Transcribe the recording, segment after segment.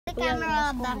the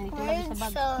camera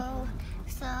backwards,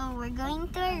 so we're going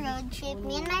to a road trip.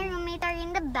 Me and my roommate are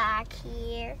in the back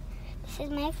here. This is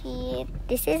my feet.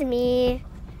 This is me.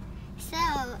 So,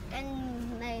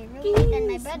 and my roommate and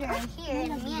my brother are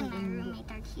here, and me and my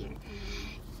roommate are here.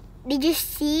 Did you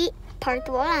see part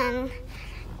 1?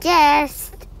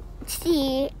 Just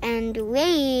see and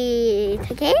wait,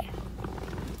 okay?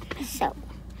 So,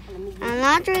 I'm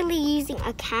not really using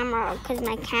a camera because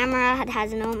my camera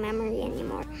has no memory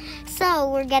anymore. So,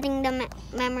 we're getting the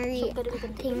memory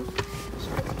thing.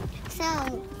 So,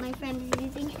 my friend is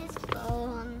using his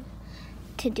phone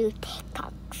to do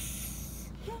TikToks.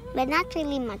 But not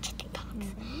really much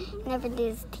TikToks. Never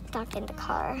does TikTok in the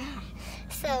car.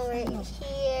 So, we're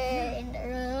here in the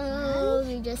road.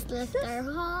 We just left our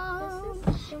home.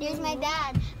 Here's my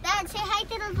dad. Dad, say hi to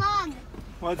the vlog.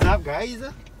 What's up, guys?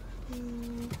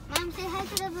 Mom, say hi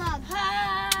to the vlog.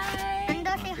 Hi!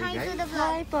 Ando, say hi to the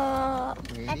vlog. Hi po.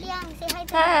 Ate Yang, say hi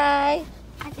to Hi.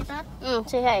 the Ate Tot,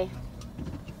 Say hi.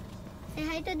 say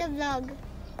hi to the vlog.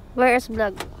 Where is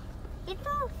vlog?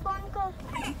 Ito, phone ko.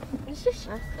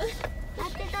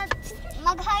 Ate Tot,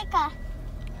 mag-hi ka.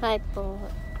 Hi po.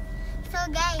 So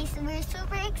guys, we're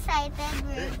super excited.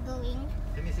 We're going.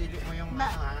 Sinisili mo yung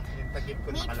Ba- yung tagip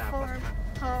ko Wait nakalapas for na.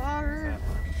 part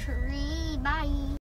 3. Bye!